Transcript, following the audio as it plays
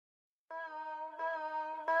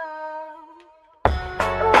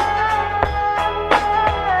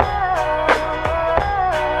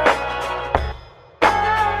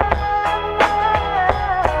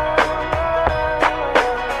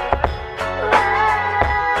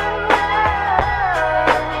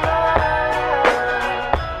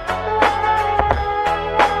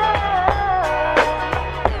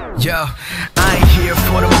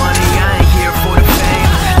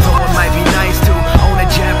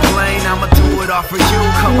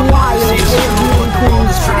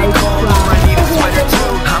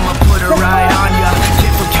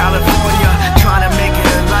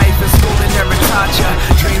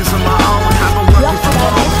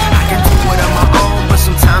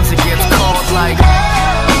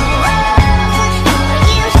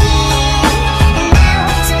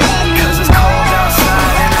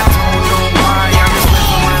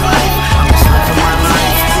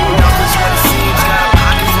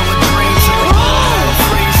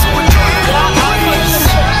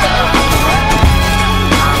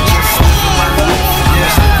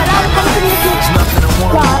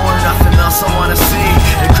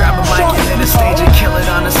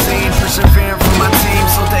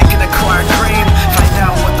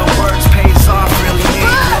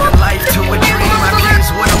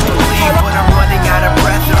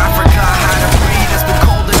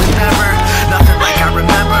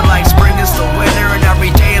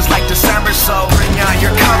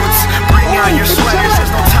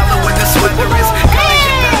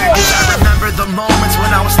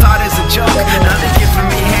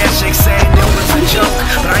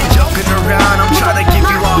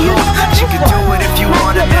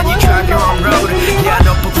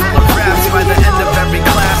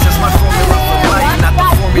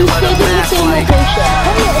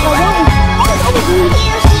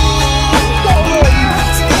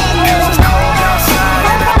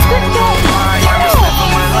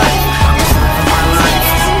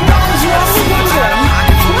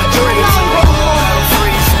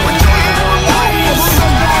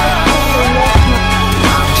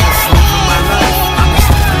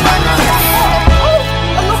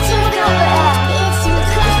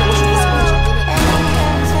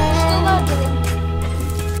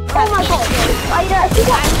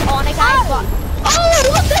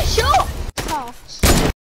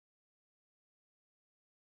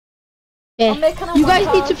Yeah. You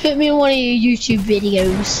guys need to put me in one of your YouTube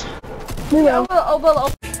videos. We will.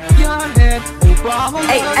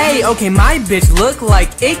 Hey, okay, my bitch look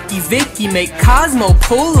like Icky Vicky. Make Cosmo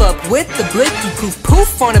pull up with the blicky.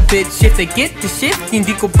 Poof on a bitch if they get the shifting.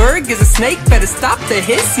 Dickelberg is a snake, better stop the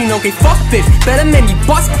hissing. Okay, fuck bitch, better man you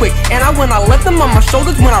bust quick. And I let them on my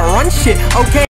shoulders when I run shit, okay?